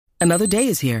Another day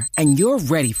is here, and you're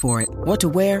ready for it. What to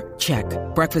wear? Check.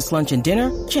 Breakfast, lunch, and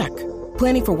dinner? Check.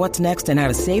 Planning for what's next and how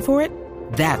to save for it?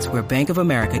 That's where Bank of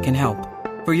America can help.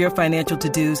 For your financial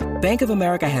to-dos, Bank of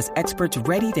America has experts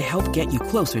ready to help get you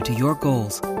closer to your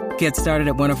goals. Get started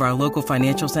at one of our local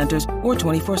financial centers or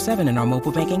 24/7 in our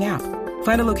mobile banking app.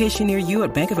 Find a location near you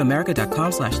at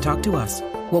bankofamerica.com/talktous.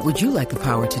 What would you like the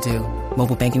power to do?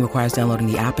 Mobile banking requires downloading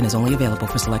the app and is only available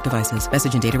for select devices.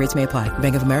 Message and data rates may apply.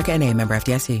 Bank of America N.A., member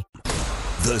FDIC.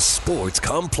 The Sports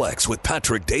Complex with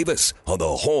Patrick Davis on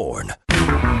the Horn.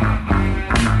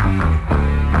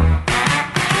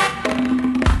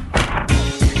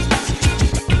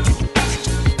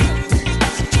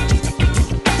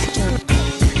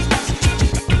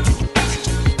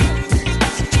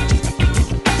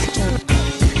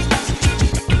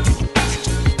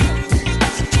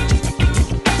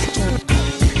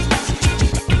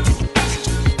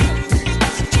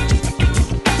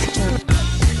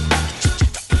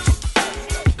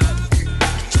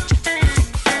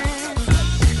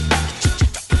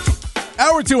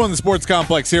 Hour 2 on the Sports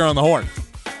Complex here on the Horn.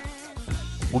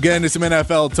 We'll get into some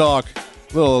NFL talk,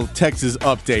 a little Texas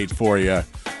update for you.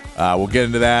 We'll get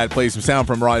into that, play some sound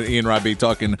from Ian Robbie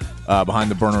talking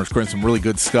behind the Burners Crimson. Some really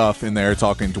good stuff in there,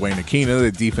 talking Dwayne Aquina,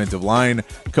 the defensive line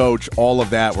coach. All of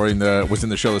that was in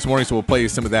the show this morning, so we'll play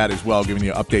some of that as well, giving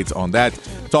you updates on that.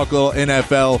 Talk a little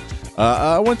NFL.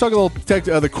 I want to talk a little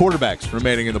the quarterbacks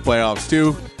remaining in the playoffs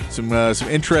too. Some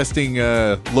interesting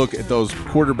look at those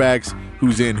quarterbacks,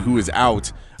 who's in, who is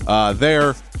out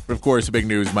there. But of course, the big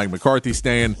news, Mike McCarthy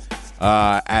staying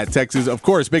at Texas. Of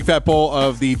course, big fat poll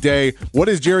of the day. What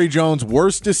is Jerry Jones'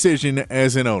 worst decision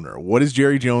as an owner? What is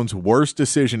Jerry Jones' worst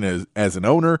decision as an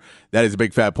owner? That is a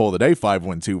big fat poll of the day,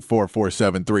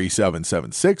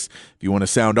 512-447-3776. If you want to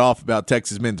sound off about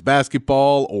Texas men's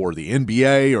basketball or the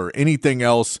NBA or anything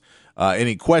else,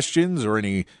 any questions or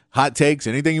any hot takes,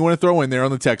 anything you want to throw in there on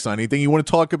the text line, anything you want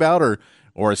to talk about or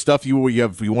stuff you want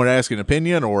to ask an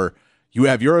opinion or you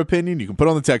have your opinion, you can put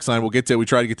on the text line. We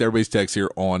try to get to everybody's text here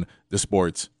on the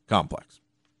Sports Complex.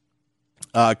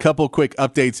 A couple quick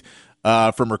updates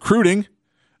from recruiting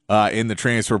in the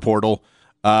transfer portal.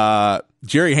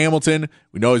 Jerry Hamilton,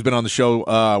 we know he's been on the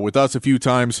show with us a few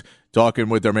times, talking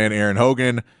with our man Aaron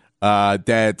Hogan.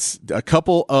 That's a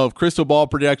couple of crystal ball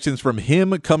projections from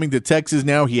him coming to Texas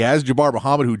now. He has Jabbar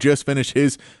Muhammad, who just finished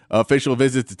his official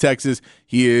visit to Texas.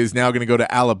 He is now going to go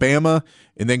to Alabama,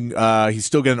 and then he's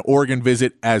still got an Oregon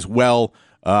visit as well.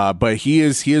 But he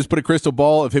has put a crystal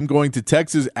ball of him going to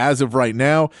Texas as of right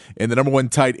now, and the number one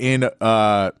tight end,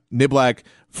 Niblack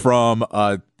from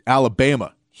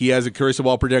Alabama. He has a crystal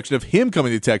ball projection of him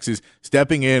coming to Texas,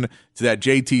 stepping in to that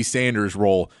JT Sanders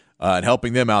role. And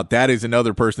helping them out. That is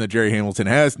another person that Jerry Hamilton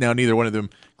has. Now, neither one of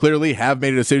them clearly have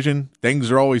made a decision.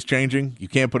 Things are always changing. You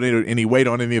can't put any weight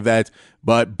on any of that.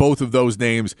 But both of those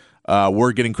names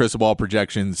were getting crystal ball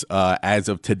projections as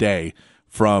of today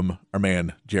from our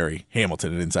man Jerry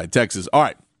Hamilton at Inside Texas. All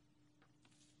right.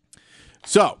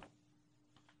 So,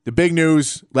 the big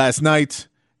news last night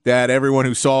that everyone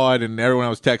who saw it and everyone I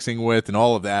was texting with and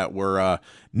all of that were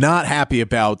not happy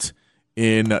about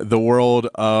in the world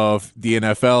of the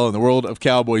NFL and the world of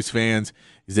Cowboys fans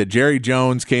is that Jerry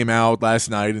Jones came out last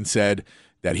night and said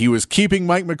that he was keeping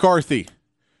Mike McCarthy,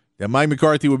 that Mike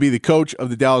McCarthy would be the coach of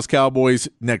the Dallas Cowboys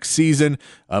next season.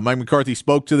 Mike McCarthy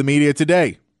spoke to the media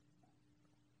today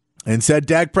and said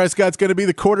Dak Prescott's going to be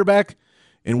the quarterback,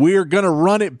 and we are going to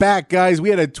run it back, guys. We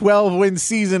had a 12-win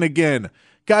season again.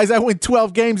 Guys, I win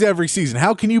 12 games every season.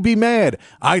 How can you be mad?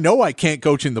 I know I can't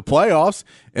coach in the playoffs,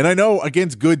 and I know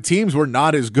against good teams we're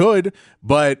not as good,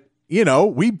 but,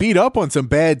 we beat up on some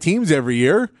bad teams every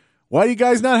year. Why are you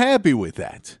guys not happy with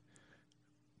that?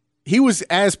 He was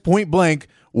asked point blank,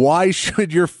 why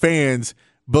should your fans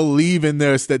believe in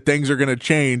this, that things are going to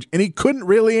change? And he couldn't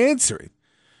really answer it.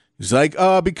 He's like,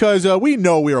 because we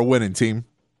know we're a winning team.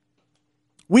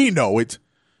 We know it.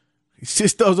 It's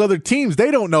just those other teams, they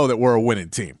don't know that we're a winning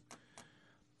team.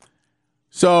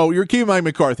 So you're keeping Mike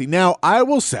McCarthy. Now, I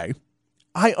will say,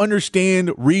 I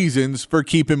understand reasons for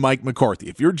keeping Mike McCarthy.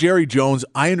 If you're Jerry Jones,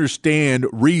 I understand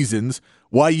reasons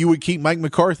why you would keep Mike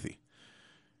McCarthy.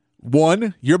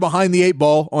 One, you're behind the eight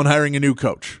ball on hiring a new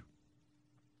coach.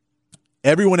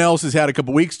 Everyone else has had a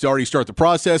couple weeks to already start the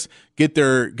process, get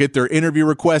their interview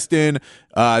request in.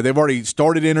 They've already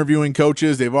started interviewing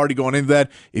coaches. They've already gone into that.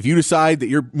 If you decide that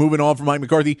you're moving on from Mike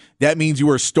McCarthy, that means you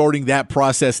are starting that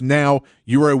process now.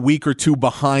 You are a week or two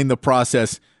behind the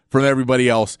process from everybody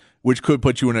else, which could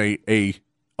put you in a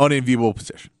unenviable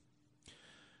position.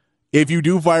 If you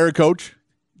do fire a coach,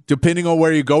 depending on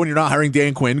where you go, and you're not hiring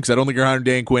Dan Quinn, because I don't think you're hiring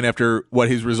Dan Quinn after what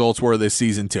his results were this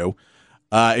season too,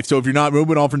 If you're not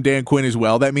moving on from Dan Quinn as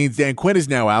well, that means Dan Quinn is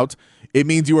now out. It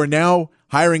means you are now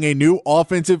hiring a new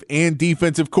offensive and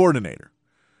defensive coordinator.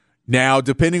 Now,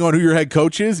 depending on who your head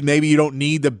coach is, maybe you don't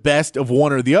need the best of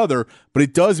one or the other, but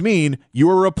it does mean you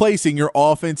are replacing your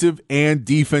offensive and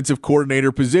defensive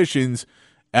coordinator positions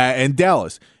in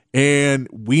Dallas. And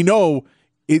we know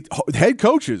head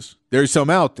coaches, there's some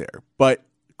out there, but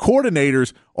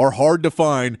coordinators are hard to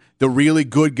find, the really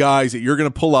good guys that you're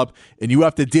going to pull up, and you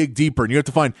have to dig deeper, and you have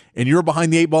to find, and you're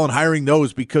behind the eight ball in hiring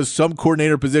those because some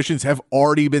coordinator positions have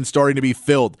already been starting to be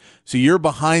filled. So you're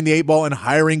behind the eight ball in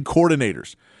hiring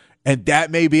coordinators, and that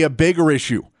may be a bigger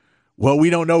issue. Well, we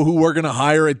don't know who we're going to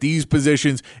hire at these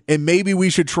positions, and maybe we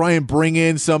should try and bring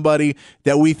in somebody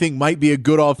that we think might be a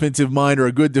good offensive mind or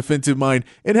a good defensive mind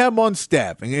and have them on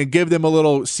staff and give them a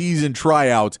little season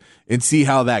tryout and see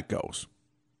how that goes.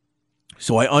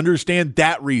 So I understand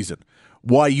that reason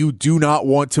why you do not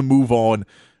want to move on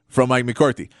from Mike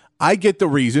McCarthy. I get the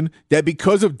reason that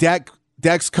because of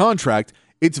Dak's contract,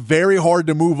 it's very hard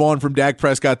to move on from Dak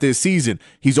Prescott this season.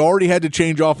 He's already had to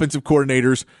change offensive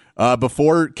coordinators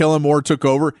before Kellen Moore took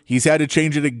over. He's had to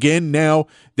change it again now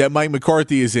that Mike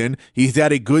McCarthy is in. He's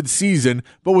had a good season,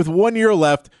 but with 1 year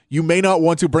left, you may not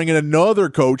want to bring in another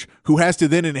coach who has to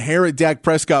then inherit Dak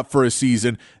Prescott for a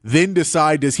season, then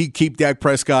decide, does he keep Dak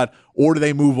Prescott or do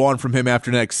they move on from him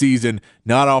after next season,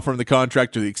 not offer him the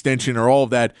contract or the extension or all of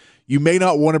that. You may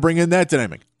not want to bring in that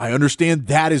dynamic. I understand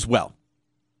that as well.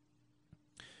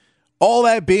 All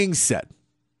that being said,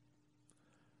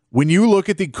 when you look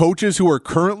at the coaches who are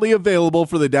currently available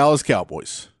for the Dallas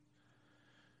Cowboys,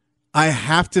 I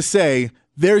have to say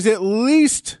there's at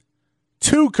least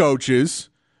two coaches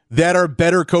that are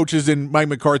better coaches than Mike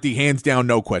McCarthy, hands down,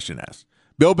 no question asked.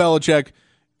 Bill Belichick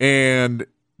and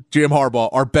Jim Harbaugh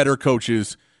are better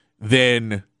coaches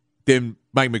than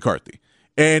Mike McCarthy.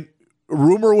 And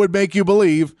rumor would make you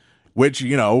believe, which,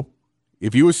 you know,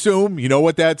 if you assume, you know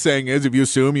what that saying is, if you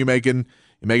assume, you make an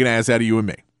ass out of you and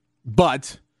me.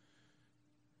 But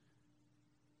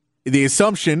the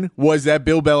assumption was that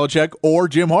Bill Belichick or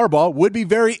Jim Harbaugh would be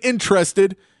very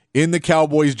interested in the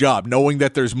Cowboys' job, knowing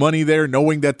that there's money there,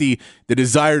 knowing that the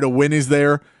desire to win is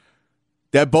there,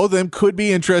 that both of them could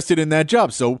be interested in that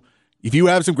job. So if you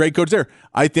have some great coaches there,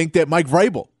 I think that Mike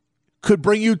Vrabel could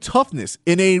bring you toughness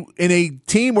in a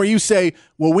team where you say,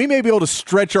 well, we may be able to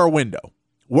stretch our window.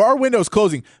 Well, our window's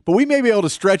closing, but we may be able to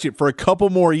stretch it for a couple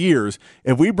more years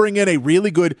if we bring in a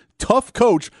really good, tough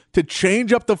coach to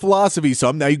change up the philosophy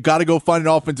some. Now, you've got to go find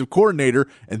an offensive coordinator,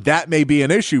 and that may be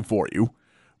an issue for you.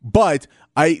 But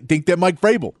I think that Mike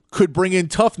Vrabel could bring in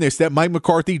toughness that Mike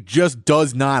McCarthy just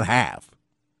does not have.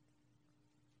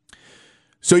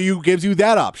 So gives you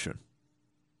that option.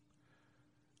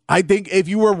 I think if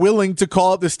you were willing to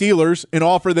call up the Steelers and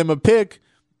offer them a pick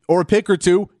or a pick or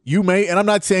two, you may, and I'm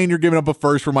not saying you're giving up a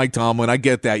first for Mike Tomlin. I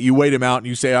get that. You wait him out and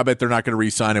you say, I bet they're not going to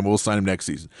re-sign him. We'll sign him next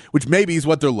season, which maybe is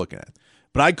what they're looking at.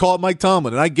 But I call it Mike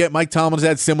Tomlin, and I get Mike Tomlin's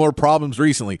had similar problems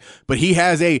recently, but he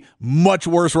has a much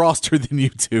worse roster than you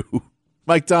do.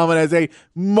 Mike Tomlin has a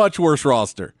much worse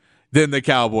roster than the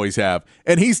Cowboys have,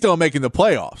 and he's still making the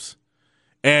playoffs.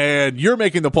 And you're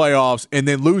making the playoffs and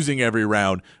then losing every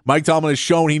round. Mike Tomlin has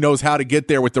shown he knows how to get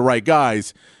there with the right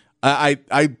guys.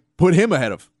 I put him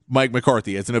ahead of Mike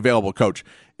McCarthy as an available coach.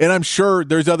 And I'm sure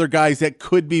there's other guys that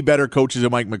could be better coaches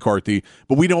than Mike McCarthy,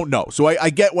 but we don't know. So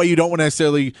I get why you don't want to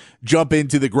necessarily jump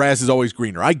into the grass is always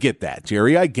greener. I get that,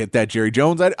 Jerry. I get that, Jerry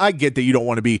Jones. I get that you don't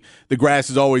want to be the grass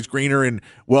is always greener. And,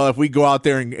 well, if we go out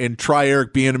there and try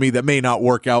Eric Bieniemy, that may not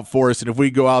work out for us. And if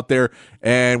we go out there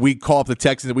and we call up the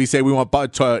Texans and we say we want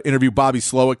to interview Bobby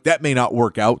Slowick, that may not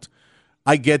work out.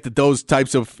 I get that those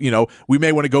types of, we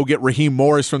may want to go get Raheem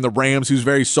Morris from the Rams, who's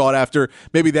very sought after.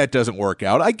 Maybe that doesn't work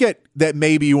out. I get that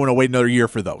maybe you want to wait another year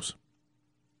for those.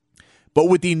 But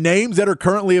with the names that are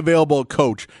currently available at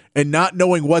coach and not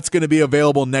knowing what's going to be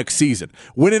available next season,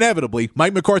 when inevitably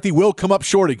Mike McCarthy will come up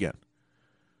short again,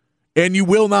 and you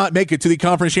will not make it to the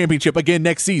conference championship again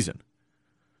next season,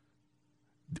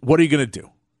 what are you going to do?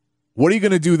 What are you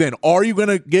going to do then? Are you going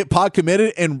to get Pod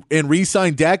committed and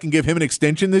re-sign Dak and give him an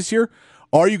extension this year?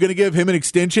 Are you going to give him an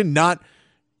extension not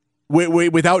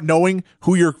without knowing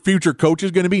who your future coach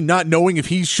is going to be, not knowing if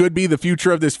he should be the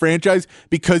future of this franchise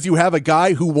because you have a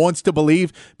guy who wants to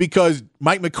believe because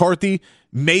Mike McCarthy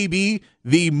may be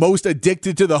the most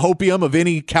addicted to the hopium of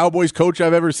any Cowboys coach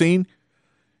I've ever seen,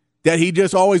 that he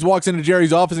just always walks into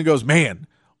Jerry's office and goes, man,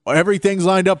 everything's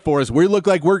lined up for us. We look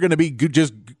like we're going to be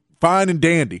just fine and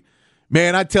dandy.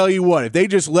 Man, I tell you what, if they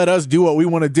just let us do what we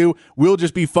want to do, we'll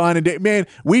just be fine. And man,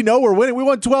 we know we're winning. We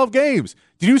won 12 games.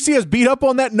 Did you see us beat up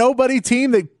on that nobody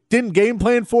team that didn't game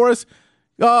plan for us?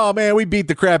 Oh, man, we beat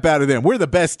the crap out of them. We're the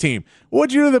best team.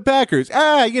 What'd you do to the Packers?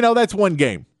 That's one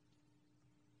game.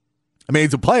 I mean,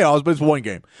 it's a playoffs, but it's one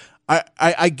game.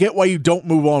 I get why you don't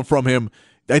move on from him.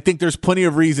 I think there's plenty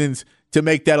of reasons to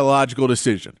make that a logical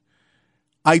decision.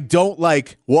 I don't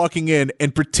like walking in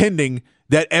and pretending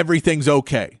that everything's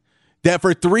okay. That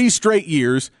for 3 straight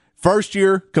years, first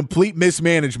year, complete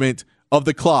mismanagement of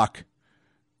the clock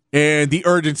and the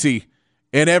urgency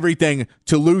and everything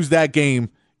to lose that game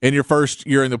in your first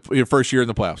year in the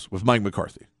playoffs with Mike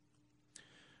McCarthy.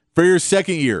 For your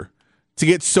second year, to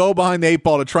get so behind the 8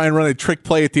 ball to try and run a trick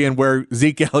play at the end where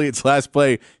Zeke Elliott's last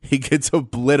play, he gets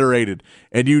obliterated,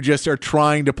 and you just are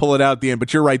trying to pull it out at the end,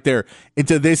 but you're right there.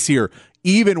 Into this year,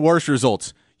 even worse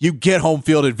results. You get home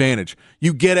field advantage.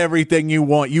 You get everything you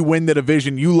want. You win the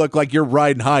division. You look like you're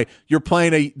riding high. You're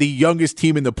playing the youngest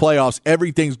team in the playoffs.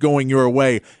 Everything's going your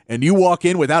way, and you walk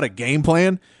in without a game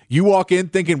plan. You walk in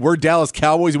thinking we're Dallas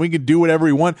Cowboys and we can do whatever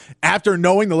we want. After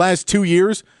knowing the last 2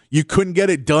 years you couldn't get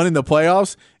it done in the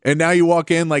playoffs, and now you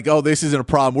walk in like, oh, this isn't a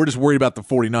problem. We're just worried about the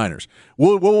 49ers.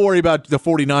 We'll worry about the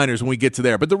 49ers when we get to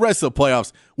there. But the rest of the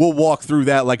playoffs, we'll walk through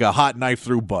that like a hot knife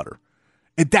through butter.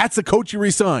 And that's the coach you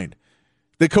resigned.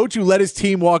 The coach who let his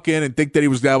team walk in and think that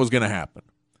that was going to happen.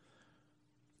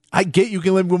 I get you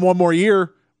can live with one more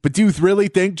year, but do you really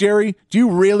think, Jerry,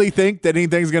 that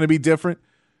anything's going to be different?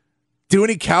 Do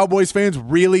any Cowboys fans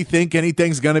really think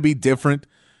anything's going to be different?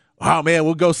 Oh, man,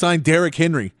 we'll go sign Derrick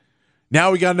Henry.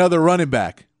 Now we got another running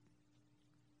back.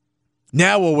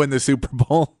 Now we'll win the Super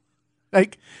Bowl.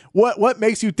 Like, what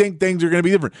makes you think things are going to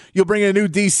be different? You'll bring in a new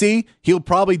DC. He'll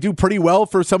probably do pretty well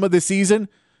for some of the season.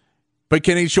 But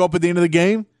can he show up at the end of the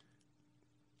game?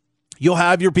 You'll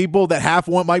have your people that half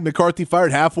want Mike McCarthy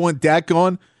fired, half want Dak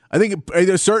gone. I think at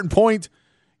a certain point,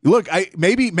 look,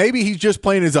 maybe he's just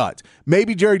playing his odds.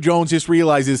 Maybe Jerry Jones just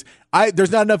realizes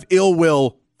there's not enough ill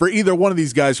will for either one of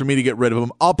these guys for me to get rid of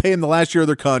them. I'll pay them the last year of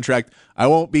their contract. I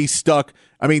won't be stuck.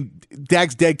 I mean,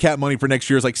 Dak's dead cap money for next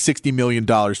year is like $60 million,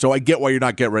 so I get why you're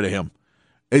not getting rid of him.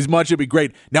 As much, it'd be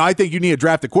great. Now, I think you need to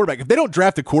draft a quarterback. If they don't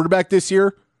draft a quarterback this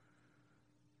year,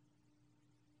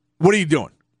 what are you doing?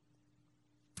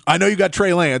 I know you got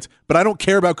Trey Lance, but I don't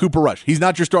care about Cooper Rush. He's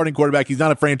not your starting quarterback. He's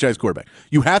not a franchise quarterback.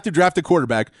 You have to draft a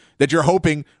quarterback that you're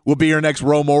hoping will be your next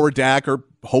Romo or Dak or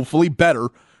hopefully better,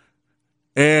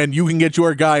 and you can get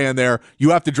your guy in there. You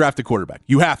have to draft a quarterback.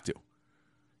 You have to.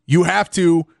 You have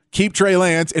to keep Trey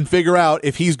Lance and figure out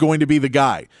if he's going to be the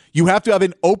guy. You have to have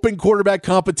an open quarterback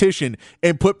competition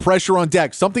and put pressure on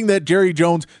Dak, something that Jerry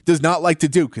Jones does not like to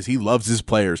do because he loves his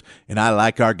players, and I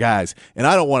like our guys, and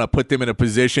I don't want to put them in a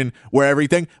position where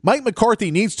everything. Mike McCarthy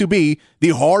needs to be the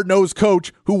hard-nosed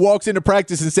coach who walks into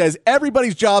practice and says,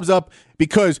 everybody's job's up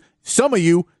because some of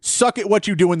you suck at what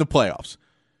you do in the playoffs.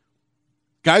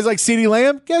 Guys like CeeDee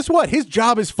Lamb, guess what? His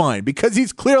job is fine because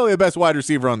he's clearly the best wide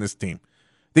receiver on this team.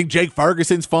 I think Jake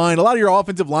Ferguson's fine. A lot of your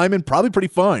offensive linemen probably pretty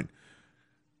fine.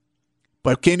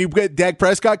 But can you get Dak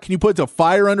Prescott? Can you put a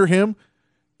fire under him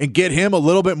and get him a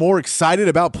little bit more excited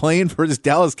about playing for this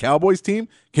Dallas Cowboys team?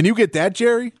 Can you get that,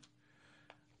 Jerry?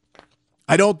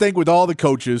 I don't think with all the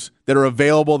coaches that are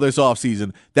available this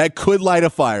offseason that could light a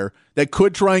fire, that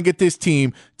could try and get this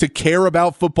team to care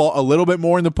about football a little bit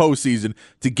more in the postseason,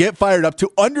 to get fired up,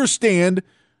 to understand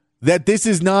that this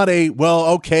is not a, well,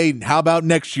 okay, how about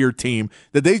next year team?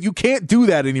 That you can't do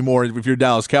that anymore if you're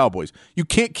Dallas Cowboys. You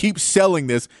can't keep selling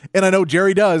this, and I know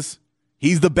Jerry does.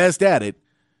 He's the best at it.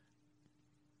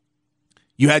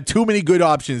 You had too many good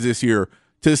options this year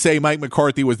to say Mike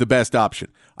McCarthy was the best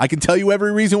option. I can tell you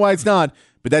every reason why it's not,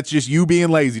 but that's just you being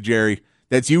lazy, Jerry.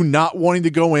 That's you not wanting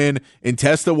to go in and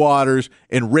test the waters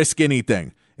and risk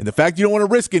anything. And the fact you don't want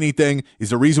to risk anything is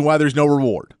the reason why there's no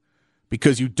reward.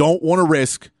 Because you don't want to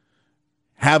risk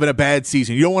having a bad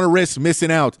season. You don't want to risk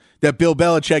missing out that Bill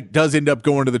Belichick does end up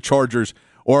going to the Chargers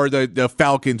or the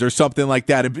Falcons or something like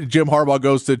that. And Jim Harbaugh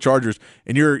goes to the Chargers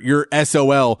and you're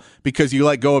SOL because you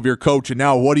let go of your coach, and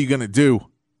now what are you going to do?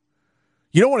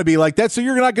 You don't want to be like that, so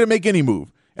you're not going to make any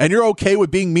move. And you're okay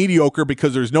with being mediocre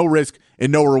because there's no risk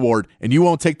and no reward, and you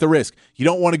won't take the risk. You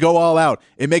don't want to go all out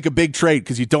and make a big trade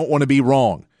because you don't want to be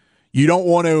wrong. You don't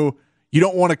want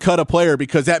to cut a player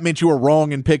because that meant you were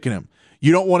wrong in picking him.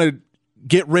 You don't want to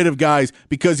get rid of guys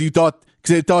because they thought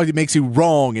it makes you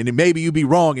wrong, and maybe you'd be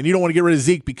wrong, and you don't want to get rid of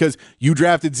Zeke because you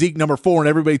drafted Zeke number 4 and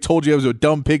everybody told you it was a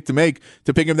dumb pick to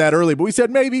pick him that early. But we said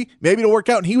maybe it'll work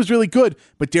out, and he was really good,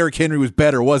 but Derrick Henry was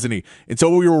better, wasn't he? And so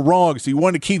we were wrong, so you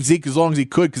wanted to keep Zeke as long as he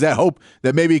could because that hope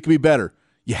that maybe it could be better.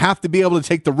 You have to be able to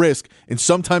take the risk, and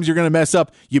sometimes you're going to mess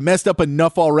up. You messed up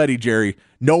enough already, Jerry.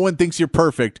 No one thinks you're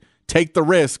perfect. Take the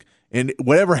risk, and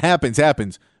whatever happens,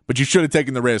 happens. but you should have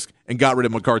taken the risk and got rid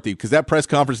of McCarthy, because that press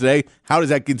conference today, how does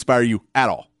that inspire you at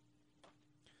all?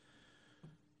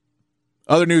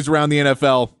 Other news around the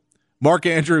NFL, Mark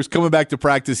Andrews coming back to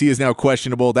practice. He is now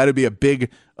questionable. That would be a big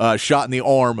shot in the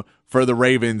arm for the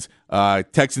Ravens.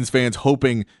 Texans fans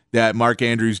hoping that Mark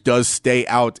Andrews does stay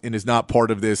out and is not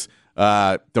part of this.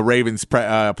 The Ravens'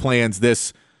 plans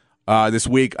this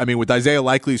week. I mean, with Isaiah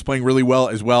Likely, he's playing really well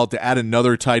as well. To add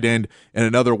another tight end and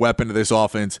another weapon to this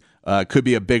offense could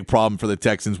be a big problem for the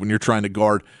Texans when you're trying to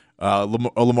guard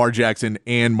Lamar Jackson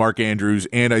and Mark Andrews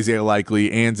and Isaiah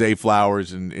Likely and Zay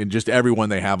Flowers and just everyone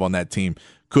they have on that team.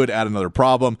 Could add another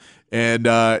problem. And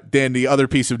then the other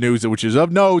piece of news, which is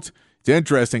of note, it's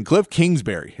interesting, Cliff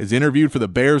Kingsbury has interviewed for the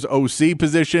Bears OC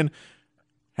position.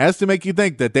 Has to make you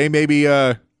think that they may be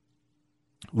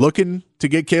looking to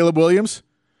get Caleb Williams,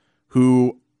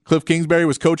 who Cliff Kingsbury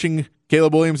was coaching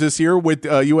Caleb Williams this year with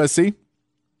USC.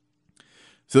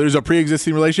 So there's a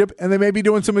pre-existing relationship, and they may be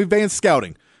doing some advanced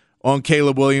scouting on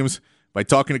Caleb Williams by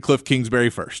talking to Cliff Kingsbury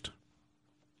first.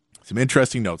 Some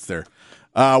interesting notes there.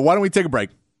 Why don't we take a break?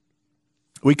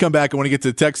 We come back. I want to get to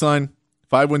the text line,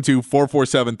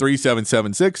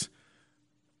 512-447-3776.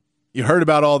 You heard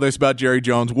about all this about Jerry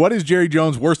Jones. What is Jerry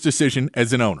Jones' worst decision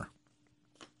as an owner?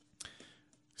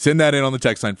 Send that in on the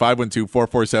text line,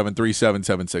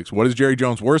 512-447-3776. What is Jerry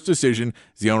Jones' worst decision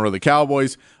as the owner of the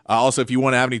Cowboys? Also, if you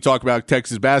want to have any talk about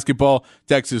Texas basketball,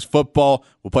 Texas football,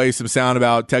 we'll play some sound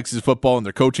about Texas football and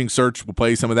their coaching search. We'll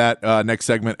play some of that next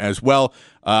segment as well.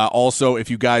 Also, if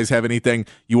you guys have anything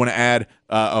you want to add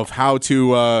of how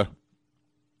to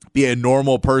be a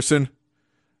normal person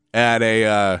at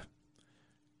a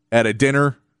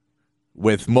dinner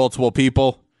with multiple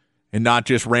people, and not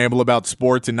just ramble about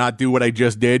sports and not do what I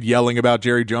just did, yelling about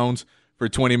Jerry Jones for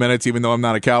 20 minutes, even though I'm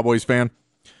not a Cowboys fan.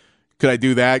 Could I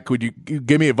do that? Could you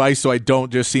give me advice so I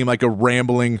don't just seem like a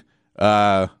rambling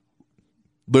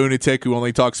lunatic who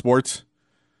only talks sports?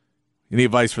 Any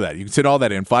advice for that? You can send all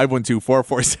that in,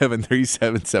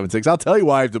 512-447-3776. I'll tell you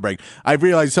why I have to break. I've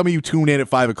realized some of you tune in at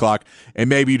 5 o'clock, and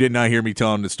maybe you did not hear me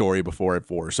telling the story before at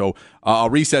 4. So I'll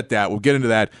reset that. We'll get into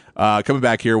that coming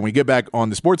back here when we get back on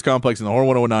the Sports Complex in the Horn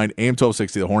 109, AM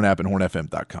 1260, the Horn app, and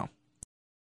hornfm.com.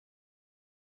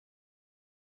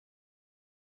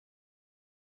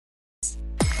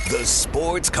 The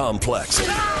Sports Complex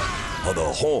on the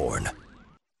Horn.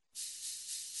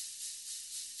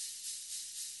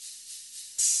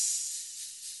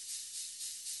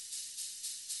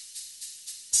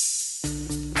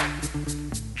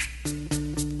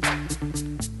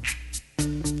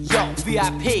 Yo,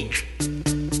 VIP,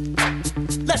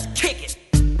 let's kick it.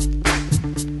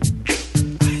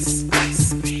 Ice,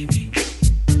 ice, baby.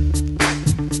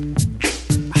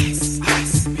 Ice,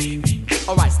 ice, baby.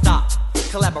 All right, stop,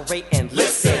 collaborate and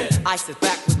listen. Ice is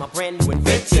back with my brand new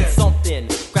invention. Something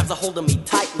grabs a hold of me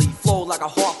tightly, flow like a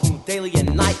harpoon daily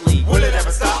and nightly. Will it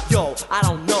ever stop? Yo, I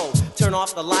don't know. Turn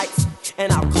off the lights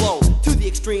and I'll glow. To the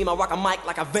extreme, I rock a mic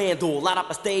like a vandal. Light up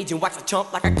a stage and wax a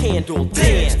chump like a candle.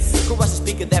 Dance, crush a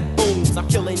speaker that booms. I'm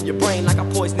killing your brain like a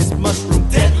poisonous mushroom.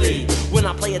 Deadly, when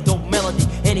I play a dope melody.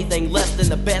 Anything less than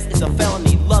the best is a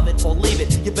felony. Love it or leave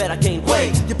it, you better gain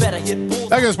weight. You better hit bulls.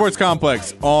 Back in the Sports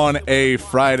Complex on a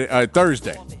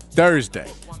Thursday.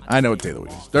 I know what day of the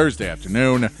week is. Thursday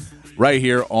afternoon, right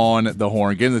here on the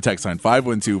Horn. Get in the text line,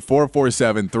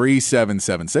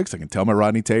 512-447-3776. I can tell my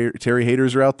Rodney Terry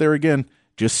haters are out there again,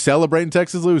 just celebrating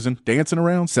Texas losing, dancing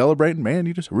around, celebrating. Man,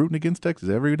 you just rooting against Texas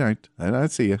every night. And I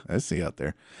see you. I see you out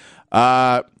there.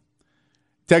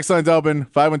 Text line's open,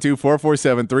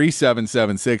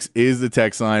 512-447-3776 is the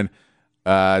text line.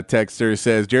 Texter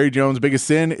says, Jerry Jones' biggest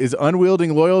sin is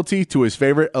unwielding loyalty to his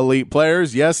favorite elite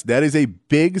players. Yes, that is a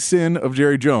big sin of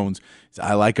Jerry Jones.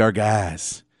 I like our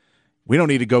guys. We don't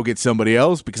need to go get somebody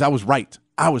else because I was right.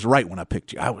 I was right when I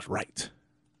picked you. I was right.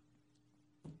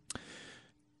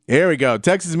 Here we go.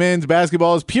 Texas men's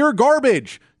basketball is pure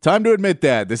garbage. Time to admit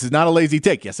that. This is not a lazy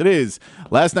take. Yes, it is.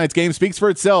 Last night's game speaks for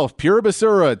itself. Pure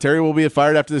Basura. Terry will be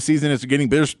fired after the season after getting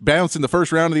bounced in the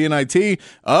first round of the NIT.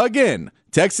 Again,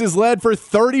 Texas led for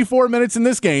 34 minutes in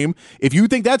this game. If you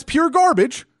think that's pure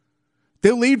garbage,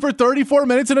 they lead for 34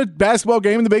 minutes in a basketball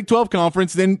game in the Big 12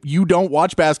 Conference, then you don't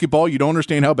watch basketball. You don't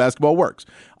understand how basketball works.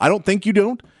 I don't think you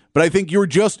don't, but I think you're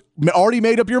just already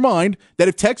made up your mind that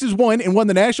if Texas won and won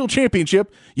the national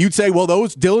championship, you'd say, well,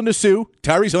 those Dylan DeSue,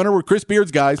 Tyrese Hunter were Chris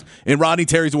Beard's guys, and Rodney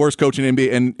Terry's the worst coach in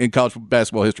NBA in college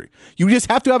basketball history. You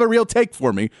just have to have a real take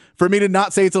for me to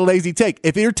not say it's a lazy take.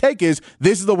 If your take is,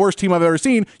 this is the worst team I've ever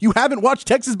seen, you haven't watched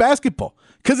Texas basketball.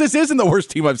 Because this isn't the worst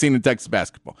team I've seen in Texas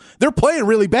basketball. They're playing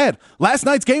really bad. Last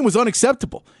night's game was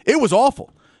unacceptable. It was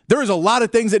awful. There is a lot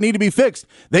of things that need to be fixed.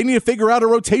 They need to figure out a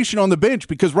rotation on the bench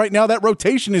because right now that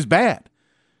rotation is bad.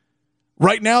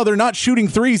 Right now, they're not shooting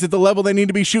threes at the level they need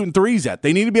to be shooting threes at.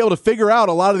 They need to be able to figure out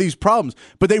a lot of these problems,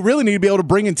 but they really need to be able to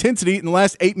bring intensity in the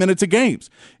last 8 minutes of games.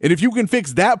 And if you can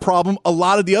fix that problem, a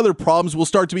lot of the other problems will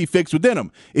start to be fixed within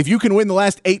them. If you can win the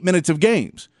last 8 minutes of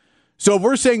games. So if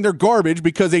we're saying they're garbage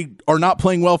because they are not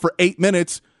playing well for 8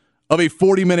 minutes of a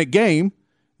 40-minute game,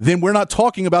 then we're not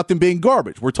talking about them being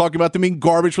garbage. We're talking about them being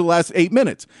garbage for the last 8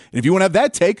 minutes. And if you want to have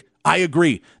that take, I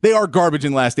agree. They are garbage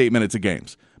in the last 8 minutes of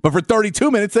games. But for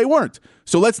 32 minutes, they weren't.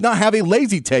 So let's not have a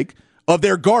lazy take of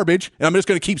their garbage, and I'm just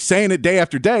going to keep saying it day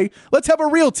after day. Let's have a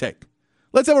real take.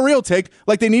 Let's have a real take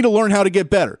like they need to learn how to get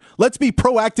better. Let's be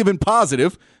proactive and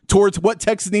positive towards what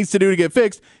Texas needs to do to get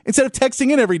fixed instead of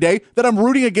texting in every day that I'm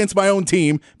rooting against my own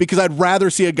team because I'd rather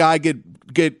see a guy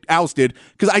get ousted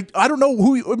because I don't know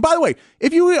who. And by the way,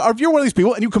 if you're one of these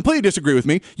people and you completely disagree with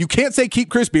me, you can't say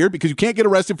keep Chris Beard because you can't get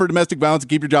arrested for domestic violence and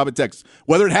keep your job at Texas.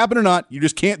 Whether it happened or not, you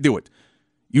just can't do it.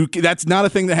 That's not a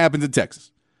thing that happens in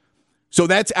Texas. So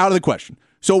that's out of the question.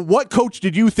 So what coach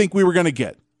did you think we were going to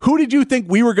get? Who did you think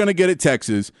we were going to get at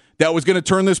Texas that was going to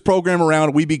turn this program around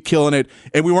and we'd be killing it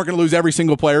and we weren't going to lose every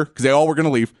single player because they all were going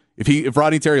to leave if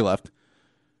Rodney Terry left?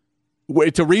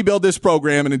 To rebuild this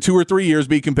program and in 2 or 3 years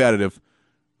be competitive,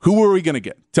 who were we going to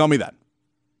get? Tell me that.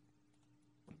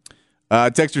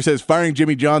 Texter says firing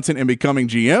Jimmy Johnson and becoming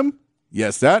GM.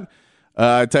 Yes, that.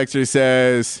 Texter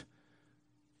says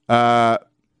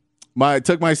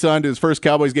took my son to his first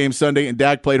Cowboys game Sunday, and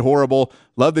Dak played horrible.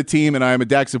 Love the team, and I am a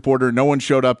Dak supporter. No one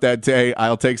showed up that day.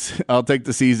 I'll take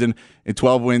the season and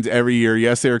 12 wins every year.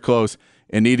 Yes, they're close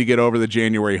and need to get over the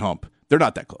January hump. They're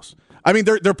not that close. I mean,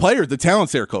 they're players. The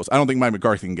talents there are close. I don't think Mike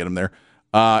McCarthy can get them there.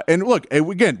 And look,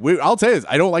 again, I'll tell you this.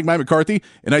 I don't like Mike McCarthy,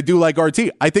 and I do like RT.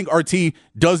 I think RT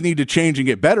does need to change and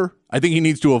get better. I think he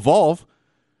needs to evolve.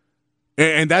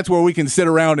 And that's where we can sit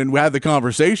around and have the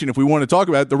conversation if we want to talk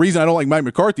about it. The reason I don't like Mike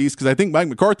McCarthy is because I think Mike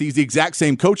McCarthy is the exact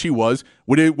same coach he was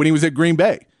when he was at Green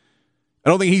Bay. I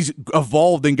don't think he's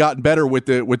evolved and gotten better with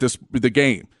the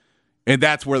game. And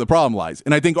that's where the problem lies.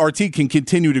 And I think RT can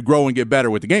continue to grow and get better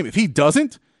with the game. If he does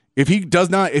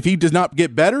not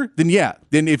get better, then yeah.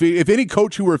 Then if any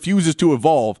coach who refuses to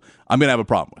evolve, I'm going to have a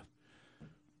problem with.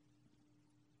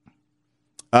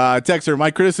 Texter,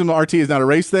 my criticism of RT is not a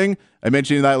race thing. I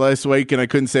mentioned that last week, and I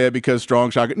couldn't say it because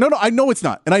strong shock. No, I know it's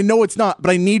not, and I know it's not,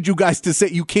 but I need you guys to say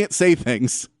you can't say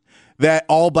things that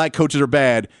all black coaches are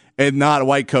bad and not a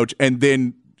white coach, and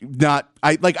then not.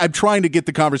 I'm trying to get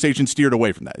the conversation steered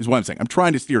away from that. Is what I'm saying. I'm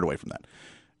trying to steer it away from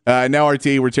that. Now RT,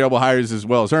 we're terrible hires as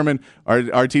well as Herman.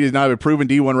 RT does not have a proven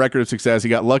D1 record of success. He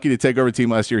got lucky to take over a team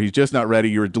last year. He's just not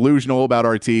ready. You're delusional about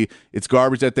RT. It's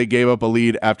garbage that they gave up a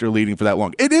lead after leading for that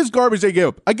long. It is garbage they gave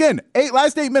up. Again,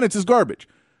 last 8 minutes is garbage.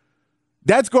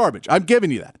 That's garbage. I'm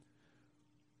giving you that.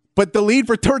 But the lead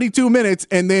for 32 minutes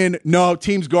and then, no,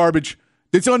 team's garbage.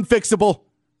 It's unfixable.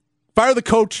 Fire the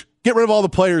coach. Get rid of all the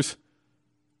players.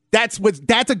 That's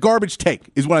a garbage take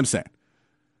is what I'm saying.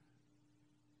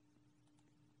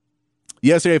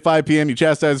 Yesterday at 5 p.m., you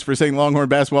chastised us for saying the Longhorn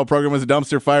basketball program was a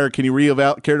dumpster fire. Can you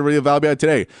care to reevaluate it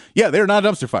today? Yeah, they're not a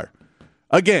dumpster fire.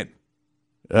 Again.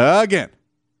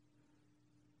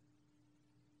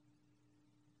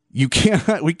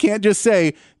 We can't just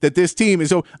say that this team is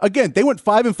so. Again, they went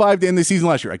 5-5 to end the season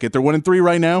last year. I get they're 1-3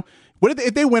 right now.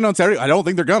 If they win on Saturday? I don't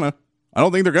think they're gonna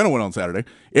win on Saturday.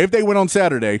 If they win on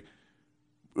Saturday,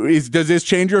 does this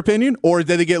change your opinion, or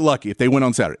did they get lucky if they win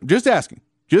on Saturday? Just asking.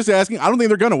 I don't think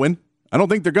they're gonna win. I don't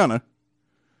think they're gonna.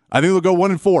 I think they'll go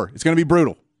 1-4. It's gonna be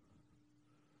brutal.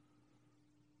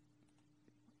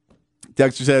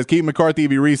 Dexter says, keep McCarthy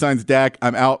if he re-signs Dak.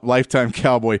 I'm out. Lifetime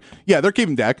Cowboy. Yeah, they're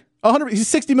keeping Dak.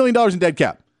 He's $60 million in dead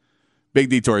cap. Big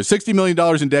detour. $60 million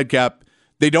in dead cap.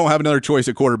 They don't have another choice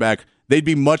at quarterback. They'd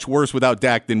be much worse without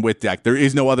Dak than with Dak. There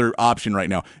is no other option right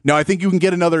now. Now, I think you can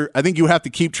get another. I think you have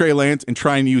to keep Trey Lance and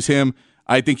try and use him.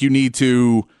 I think you need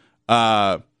to.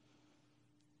 I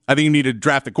think you need to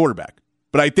draft a quarterback.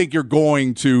 But I think you're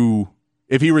going to,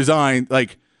 if he resigns, I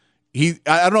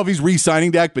don't know if he's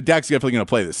re-signing Dak, but Dak's definitely going to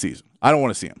play this season. I don't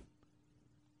want to see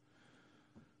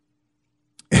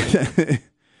him.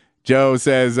 Joe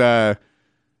says,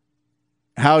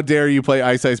 how dare you play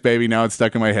Ice Ice Baby? Now it's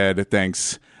stuck in my head.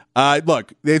 Thanks.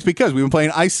 Look, it's because we've been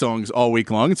playing Ice songs all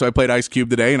week long, and so I played Ice Cube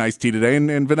today and Ice Tea today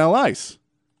and Vanilla Ice.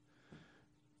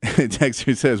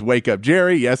 Texter says, wake up,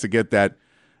 Jerry. Yes, I get that.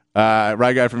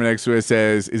 Right guy from next to us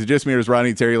says, is it just me or is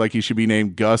Rodney Terry like he should be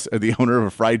named Gus, the owner of a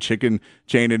fried chicken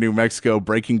chain in New Mexico?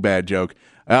 Breaking Bad joke.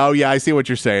 Oh, yeah, I see what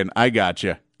you're saying. I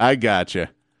gotcha.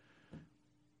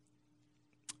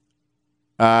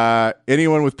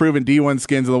 Anyone with proven D1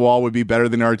 skins on the wall would be better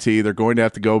than RT. They're going to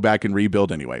have to go back and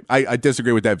rebuild anyway. I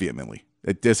disagree with that vehemently.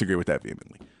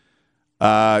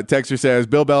 Texter says,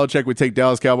 Bill Belichick would take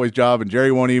Dallas Cowboys' job, and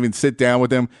Jerry won't even sit down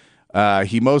with him.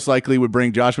 He most likely would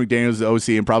bring Josh McDaniels to OC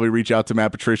and probably reach out to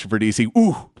Matt Patricia for DC.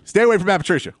 Ooh, stay away from Matt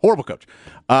Patricia. Horrible coach.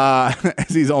 As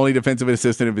he's the only defensive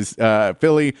assistant of his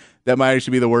Philly. That might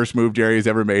actually be the worst move Jerry has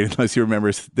ever made, unless he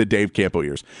remembers the Dave Campo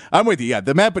years. I'm with you. Yeah,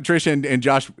 the Matt Patricia and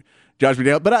Josh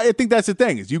McDaniels. But I think that's the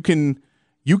thing, is you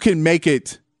can make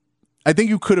it. I think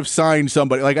you could have signed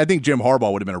somebody. Like, I think Jim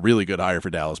Harbaugh would have been a really good hire for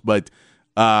Dallas. But,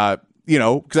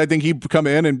 because I think he'd come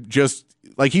in and just,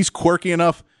 like, he's quirky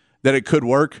enough that it could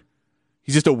work.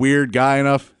 He's just a weird guy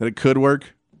enough that it could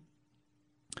work.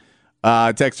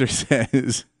 Texter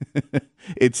says,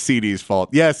 it's CD's fault.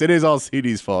 Yes, it is all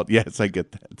CD's fault. Yes, I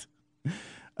get that.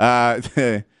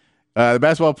 The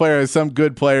basketball player has some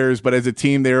good players, but as a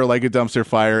team, they're like a dumpster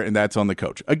fire, and that's on the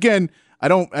coach. Again,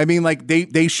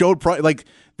 they showed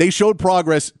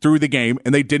progress through the game,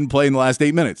 and they didn't play in the last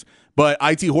 8 minutes. But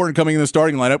IT Horton coming in the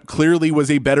starting lineup clearly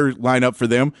was a better lineup for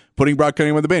them, putting Brock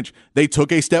Cunningham on the bench. They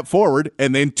took a step forward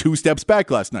and then 2 steps back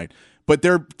last night. But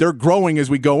they're growing as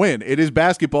we go in. It is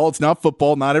basketball. It's not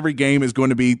football. Not every game is going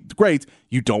to be great.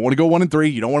 You don't want to go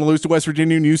 1-3. You don't want to lose to West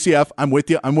Virginia and UCF. I'm with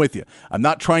you. I'm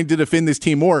not trying to defend this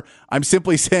team more. I'm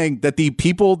simply saying that the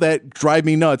people that drive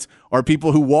me nuts are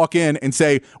people who walk in and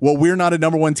say, well, we're not a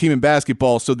number 1 team in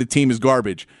basketball, so the team is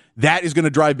garbage. That is going to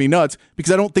drive me nuts,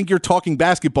 because I don't think you're talking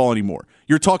basketball anymore.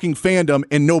 You're talking fandom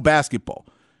and no basketball.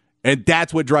 And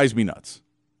that's what drives me nuts.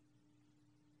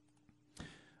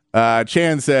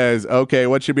 Chan says, okay,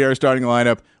 what should be our starting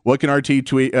lineup? What can RT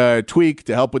tweak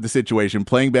to help with the situation?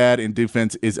 Playing bad in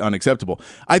defense is unacceptable.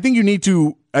 I think you need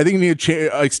to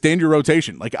extend your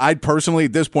rotation. Like, I'd personally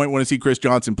at this point want to see Chris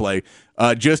Johnson play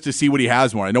just to see what he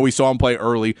has more. I know we saw him play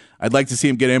early. I'd like to see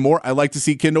him get in more. I'd like to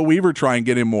see Kendall Weaver try and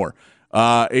get in more.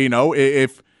 I think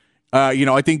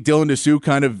Dylan Dessou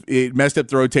kind of messed up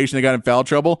the rotation. They got in foul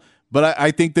trouble. But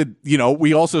I think that,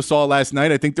 we also saw last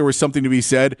night, I think there was something to be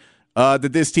said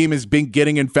that this team has been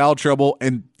getting in foul trouble,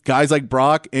 and guys like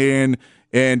Brock and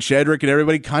Shedrick and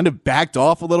everybody kind of backed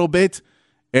off a little bit,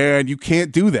 and you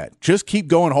can't do that. Just keep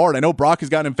going hard. I know Brock has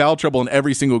gotten in foul trouble in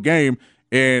every single game,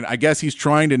 and I guess he's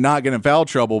trying to not get in foul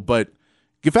trouble, but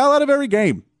get foul out of every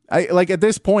game. At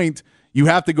this point, you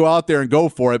have to go out there and go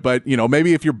for it, but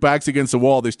maybe if your back's against the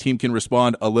wall, this team can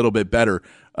respond a little bit better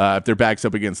if their back's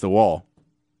up against the wall.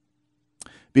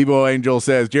 Bebo Angel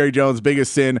says, Jerry Jones'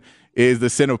 biggest sin is the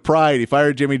sin of pride. He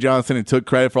fired Jimmy Johnson and took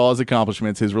credit for all his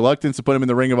accomplishments. His reluctance to put him in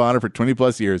the Ring of Honor for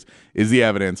 20-plus years is the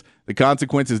evidence. The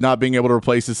consequence is not being able to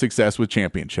replace his success with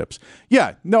championships.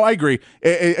 Yeah, no, I agree.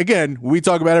 Again, we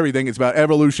talk about everything. It's about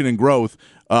evolution and growth,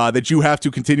 that you have to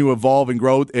continue to evolve and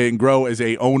grow as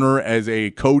a owner, as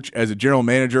a coach, as a general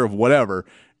manager of whatever.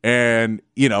 And,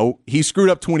 he screwed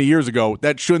up 20 years ago.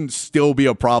 That shouldn't still be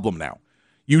a problem now.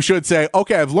 You should say,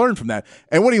 okay, I've learned from that.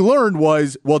 And what he learned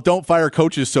was, well, don't fire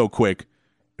coaches so quick.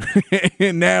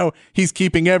 And now he's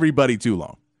keeping everybody too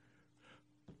long.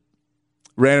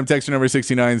 Random texter number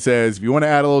 69 says, if you want to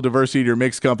add a little diversity to your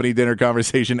mixed company dinner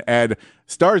conversation, add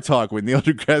Star Talk with Neil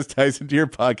deGrasse Tyson to your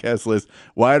podcast list.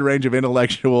 Wide range of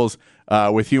intellectuals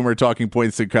with humor, talking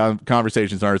points, and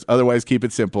conversation starters. Otherwise, keep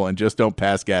it simple and just don't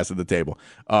pass gas at the table.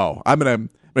 Oh, I'm gonna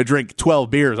drink 12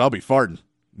 beers. I'll be farting.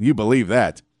 You believe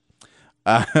that.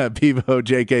 Pivo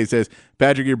JK says,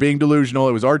 Patrick, you're being delusional.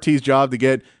 It was RT's job to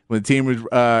get this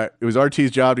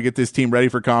team ready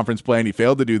for conference play, and he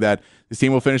failed to do that. This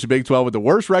team will finish the Big 12 with the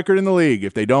worst record in the league.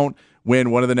 If they don't win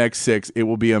one of the next 6, it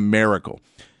will be a miracle.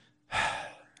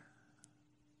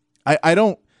 I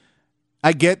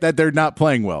get that they're not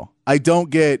playing well. I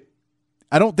don't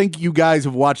think you guys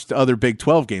have watched the other Big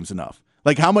 12 games enough.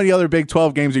 Like, how many other Big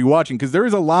 12 games are you watching? Because there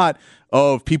is a lot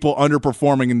of people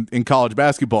underperforming in college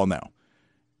basketball now.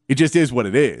 It just is what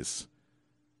it is.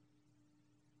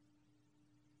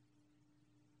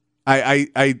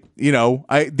 They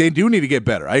do need to get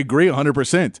better. I agree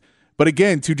 100%. But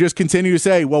again, to just continue to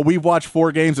say, well, we've watched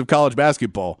 4 games of college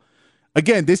basketball.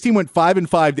 Again, this team went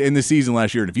 5-5 to end the season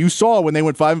last year. And if you saw when they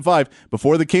went 5-5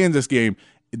 before the Kansas game,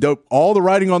 all the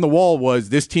writing on the wall was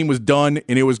this team was done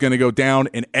and it was going to go down.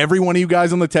 And every one of you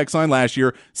guys on the text line last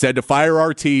year said to fire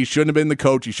RT, shouldn't have been the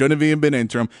coach. He shouldn't have even been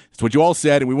interim. That's what you all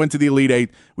said. And we went to the Elite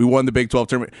Eight. We won the Big 12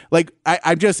 tournament. Like,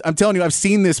 I'm telling you, I've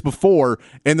seen this before,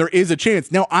 and there is a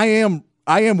chance. Now, I am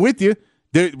with you.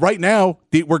 Right now,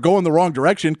 we're going the wrong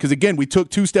direction because, again, we took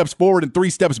 2 steps forward and 3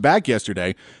 steps back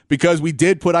yesterday because we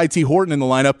did put IT Horton in the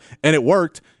lineup, and it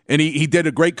worked. And he did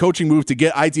a great coaching move to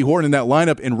get IT Horton in that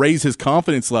lineup and raise his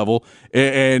confidence level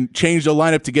and change the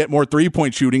lineup to get more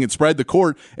three-point shooting and spread the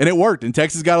court, and it worked. And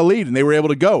Texas got a lead, and they were able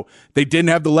to go. They didn't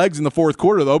have the legs in the fourth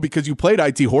quarter, though, because you played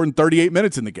IT Horton 38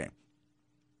 minutes in the game.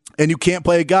 And you can't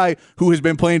play a guy who has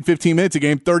been playing 15 minutes a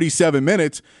game, 37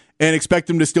 minutes, and expect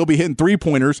him to still be hitting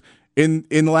three-pointers in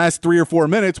the last 3 or 4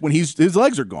 minutes when his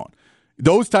legs are gone.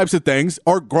 Those types of things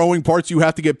are growing parts you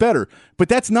have to get better. But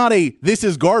that's not this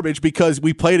is garbage because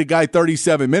we played a guy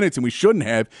 37 minutes and we shouldn't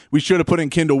have. We should have put in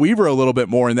Kendall Weaver a little bit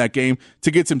more in that game to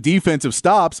get some defensive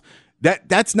stops.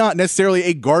 That's not necessarily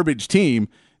a garbage team.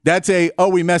 That's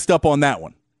we messed up on that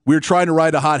one. We were trying to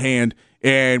ride a hot hand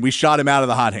and we shot him out of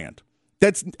the hot hand.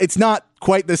 It's not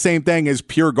quite the same thing as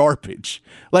pure garbage.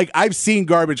 Like, I've seen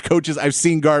garbage coaches. I've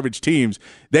seen garbage teams.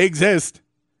 They exist.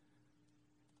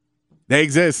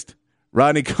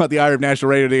 Rodney caught the ire of national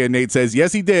radio today, and Nate says,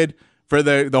 yes, he did, for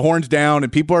the horns down,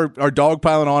 and people are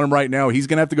dogpiling on him right now. He's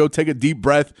going to have to go take a deep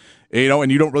breath, and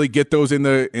you don't really get those in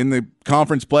the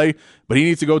conference play, but he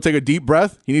needs to go take a deep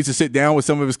breath. He needs to sit down with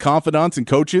some of his confidants and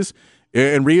coaches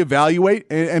and reevaluate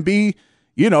and be,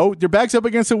 your back's up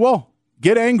against the wall.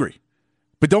 Get angry,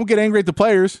 but don't get angry at the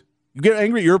players. You get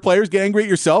angry at your players, get angry at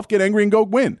yourself, get angry and go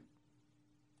win.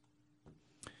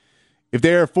 If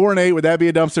they're 4-8, would that be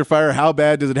a dumpster fire? How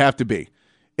bad does it have to be?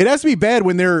 It has to be bad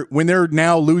when they're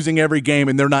now losing every game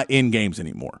and they're not in games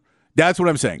anymore. That's what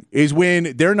I'm saying. Is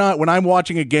when they're not. When I'm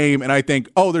watching a game and I think,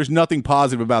 there's nothing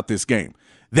positive about this game.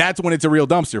 That's when it's a real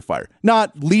dumpster fire.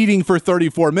 Not leading for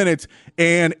 34 minutes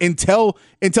and until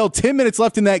 10 minutes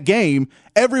left in that game,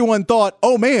 everyone thought,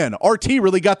 oh man, RT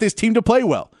really got this team to play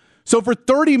well. So for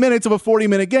 30 minutes of a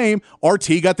 40-minute game,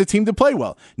 RT got the team to play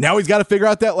well. Now he's got to figure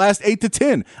out that last 8 to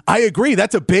 10. I agree.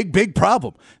 That's a big, big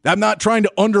problem. I'm not trying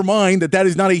to undermine that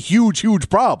is not a huge, huge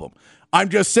problem. I'm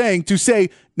just saying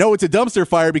no, it's a dumpster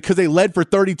fire because they led for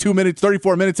 32 minutes,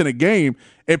 34 minutes in a game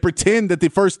and pretend that the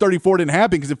first 34 didn't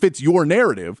happen because it fits your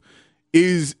narrative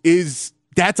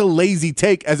that's a lazy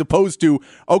take as opposed to,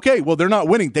 okay, well, they're not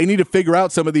winning. They need to figure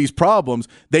out some of these problems.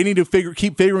 They need to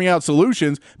keep figuring out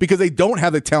solutions because they don't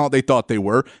have the talent they thought they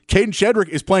were. Caden Shedrick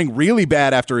is playing really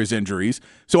bad after his injuries.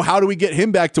 So how do we get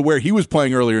him back to where he was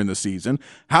playing earlier in the season?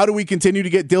 How do we continue to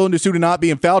get Dylan Disu to not be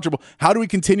in foul trouble? How do we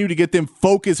continue to get them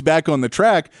focused back on the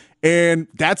track? And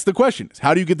that's the question.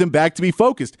 How do you get them back to be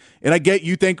focused? And I get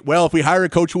you think, well, if we hire a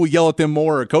coach who will yell at them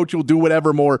more or a coach who will do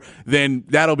whatever more, then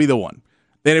that'll be the one.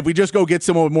 Then if we just go get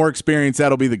someone with more experience,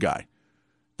 that'll be the guy.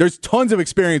 There's tons of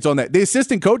experience on that. The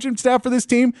assistant coaching staff for this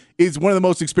team is one of the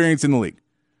most experienced in the league.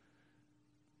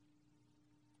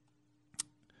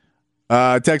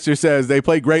 Texter says they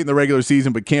play great in the regular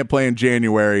season but can't play in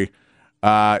January.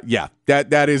 Yeah,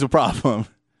 that is a problem.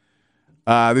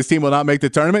 This team will not make the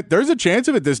tournament. There's a chance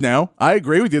of it this now. I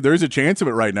agree with you. There's a chance of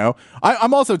it right now.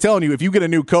 I'm also telling you, if you get a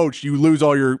new coach, you lose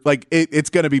all your,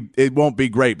 it won't be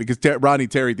great because Rodney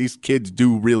Terry, these kids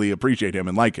do really appreciate him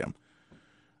and like him.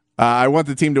 I want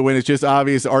the team to win. It's just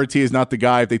obvious RT is not the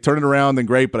guy. If they turn it around, then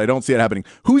great, but I don't see it happening.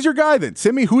 Who's your guy then?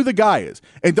 Send me who the guy is.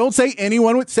 And don't say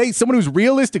anyone. Say someone who's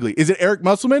realistically. Is it Eric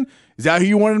Musselman? Is that who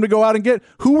you want him to go out and get?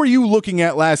 Who were you looking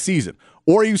at last season?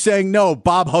 Or are you saying, no,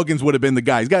 Bob Huggins would have been the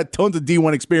guy? He's got tons of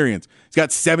D1 experience. He's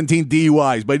got 17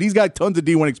 DUIs, but he's got tons of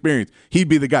D1 experience. He'd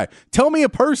be the guy. Tell me a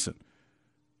person.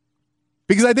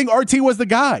 Because I think RT was the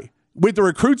guy. With the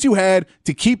recruits you had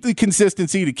to keep the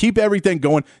consistency, to keep everything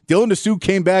going. Dylan Disu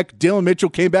came back. Dylan Mitchell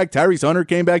came back. Tyrese Hunter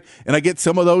came back. And I get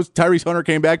some of those. Tyrese Hunter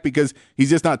came back because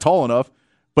he's just not tall enough.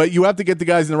 But you have to get the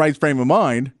guys in the right frame of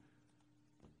mind.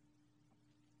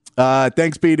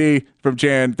 Thanks, PD, from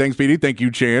Chan. Thanks, PD. Thank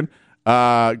you, Chan.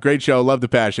 Great show. Love the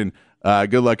passion.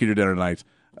 Good luck at your dinner tonight.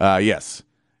 Yes.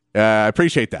 I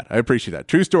appreciate that.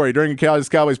 True story. During a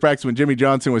Cowboys practice when Jimmy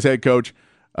Johnson was head coach,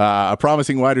 a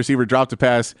promising wide receiver dropped a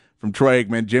pass from Troy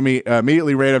Aikman. Jimmy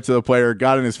immediately ran up to the player,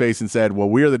 got in his face and said, well,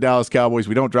 we're the Dallas Cowboys.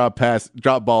 We don't drop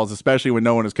balls, especially when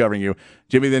no one is covering you.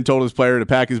 Jimmy then told his player to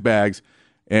pack his bags.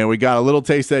 And we got a little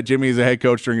taste that Jimmy is a head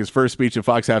coach during his first speech at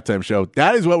Fox Halftime Show.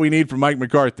 That is what we need from Mike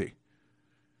McCarthy.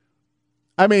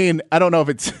 I mean, I don't know if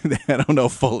it's – I don't know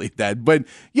fully that. But,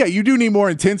 yeah, you do need more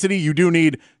intensity. You do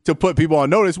need to put people on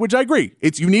notice, which I agree.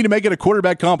 You need to make it a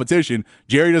quarterback competition.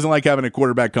 Jerry doesn't like having a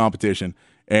quarterback competition,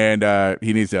 and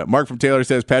he needs to. Mark from Taylor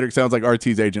says, Patrick sounds like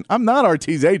RT's agent. I'm not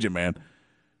RT's agent, man.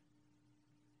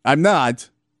 I'm not.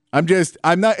 It's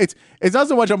not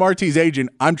so much I'm RT's agent.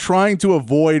 I'm trying to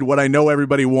avoid what I know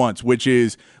everybody wants, which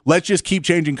is let's just keep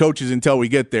changing coaches until we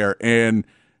get there. And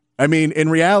I mean, in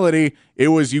reality, it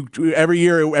was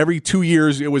every 2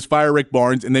 years, it was fire Rick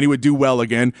Barnes, and then he would do well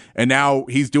again. And now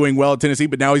he's doing well at Tennessee,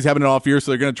 but now he's having an off year, so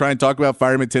they're going to try and talk about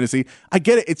fire him at Tennessee. I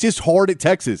get it. It's just hard at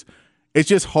Texas. It's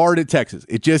just hard at Texas.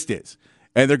 It just is.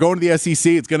 And they're going to the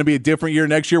SEC. It's going to be a different year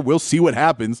next year. We'll see what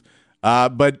happens.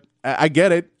 But I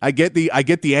get it. I get the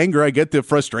anger. I get the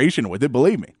frustration with it.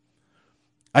 Believe me.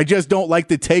 I just don't like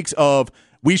the takes of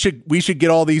we should get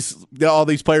all these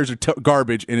players are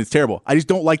garbage and it's terrible. I just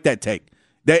don't like that take.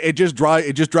 That it just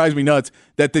drives me nuts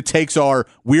that the takes are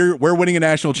we're winning a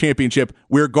national championship,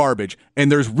 we're garbage,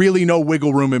 and there's really no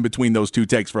wiggle room in between those two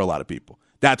takes for a lot of people.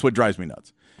 That's what drives me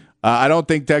nuts. I don't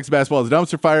think Texas basketball is a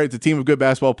dumpster fire. It's a team of good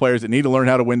basketball players that need to learn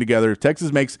how to win together. If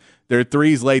Texas makes their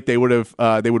threes late, they would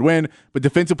win. But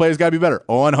defensive players got to be better.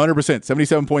 100%.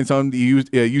 77 points on the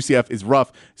UCF is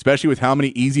rough, especially with how many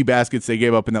easy baskets they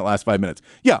gave up in that last 5 minutes.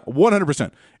 Yeah,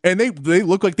 100%. And they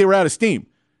look like they were out of steam.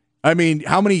 I mean,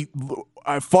 how many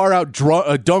far out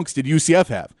dunks did UCF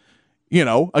have? You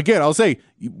know, again, I'll say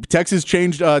Texas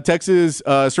changed. Texas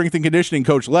strength and conditioning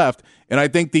coach left, and I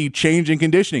think the change in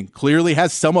conditioning clearly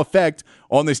has some effect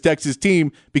on this Texas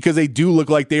team because they do look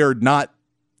like they are not,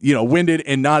 winded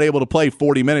and not able to play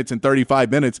 40 minutes and 35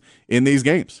 minutes in these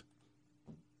games.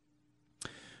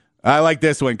 I like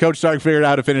this one. Coach Stark figured out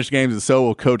how to finish games, and so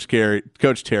will Coach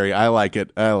Terry. I like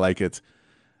it. All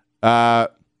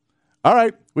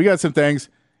right, we got some things.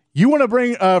 You want to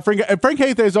bring Frank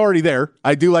Haith is already there.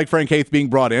 I do like Frank Haith being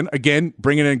brought in. Again,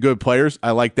 bringing in good players.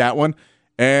 I like that one.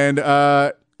 And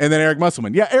then Eric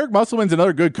Musselman. Yeah, Eric Musselman's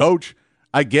another good coach.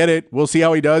 I get it. We'll see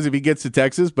how he does if he gets to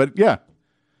Texas. But, yeah.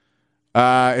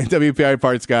 And WPI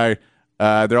Parts Guy,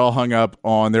 they're all hung up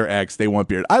on their ex. They want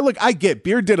Beard. I get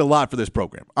Beard did a lot for this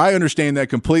program. I understand that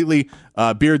completely.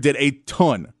 Beard did a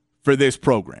ton for this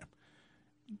program.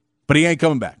 But he ain't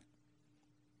coming back.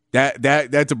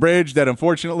 That's a bridge that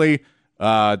unfortunately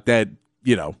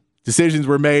decisions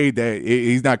were made that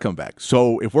he's not coming back.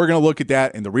 So if we're going to look at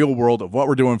that in the real world of what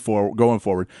we're doing for going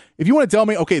forward, if you want to tell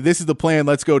me, okay, this is the plan,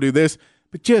 let's go do this,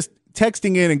 but just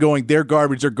texting in and going, they're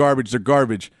garbage, I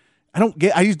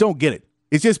just don't get it.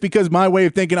 It's just because my way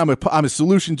of thinking, I'm a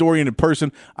solutions oriented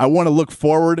person. I want to look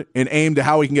forward and aim to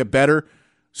how we can get better.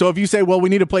 So if you say, well, we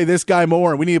need to play this guy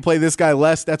more and we need to play this guy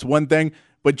less, that's one thing.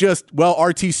 But just, well,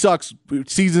 RT sucks,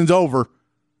 season's over.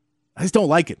 I just don't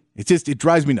like it. It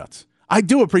drives me nuts. I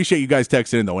do appreciate you guys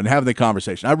texting in, though, and having the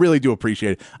conversation. I really do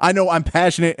appreciate it. I know I'm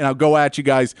passionate, and I'll go at you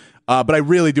guys, but I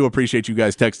really do appreciate you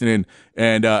guys texting in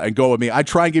and go with me. I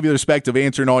try and give you the respect of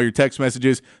answering all your text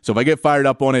messages, so if I get fired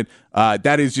up on it,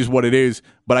 that is just what it is.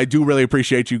 But I do really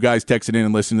appreciate you guys texting in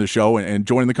and listening to the show and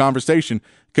joining the conversation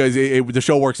because the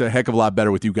show works a heck of a lot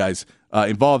better with you guys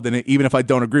involved in it. Even if I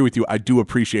don't agree with you, I do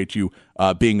appreciate you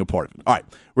being a part of it. All right,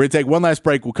 we're going to take one last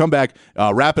break. We'll come back,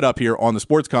 wrap it up here on the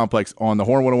Sports Complex on the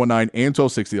Horn 1019 and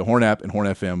 1260, the Horn app, and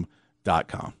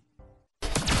hornfm.com.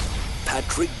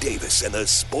 Patrick Davis and the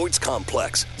Sports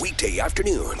Complex, weekday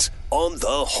afternoons on the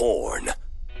Horn.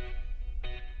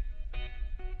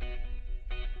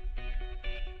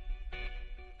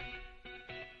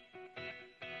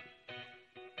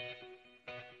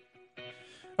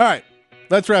 All right,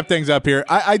 let's wrap things up here.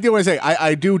 I do want to say,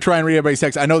 I do try and read everybody's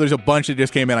text. I know there's a bunch that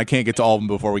just came in. I can't get to all of them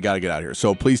before we got to get out of here.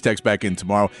 So please text back in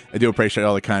tomorrow. I do appreciate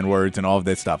all the kind words and all of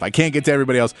that stuff. I can't get to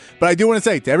everybody else, but I do want to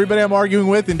say to everybody I'm arguing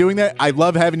with and doing that, I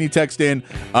love having you text in.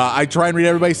 I try and read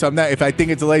everybody, so if I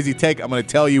think it's a lazy take, I'm going to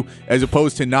tell you as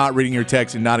opposed to not reading your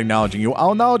text and not acknowledging you.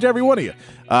 I'll acknowledge every one of you.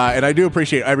 And I do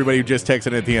appreciate everybody who just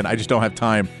texted at the end. I just don't have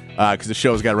time because the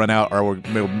show's got to run out or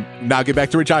we'll not get back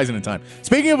to Rich Eisen in time.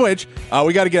 Speaking of which,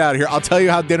 we got to get out of here. I'll tell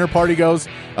you how dinner party goes.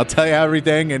 I'll tell you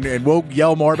everything, and we'll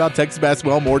yell more about Texas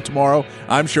basketball more tomorrow,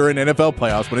 I'm sure, in NFL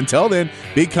playoffs. But until then,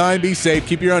 be kind, be safe,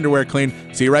 keep your underwear clean.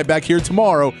 See you right back here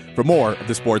tomorrow for more of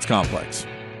the Sports Complex.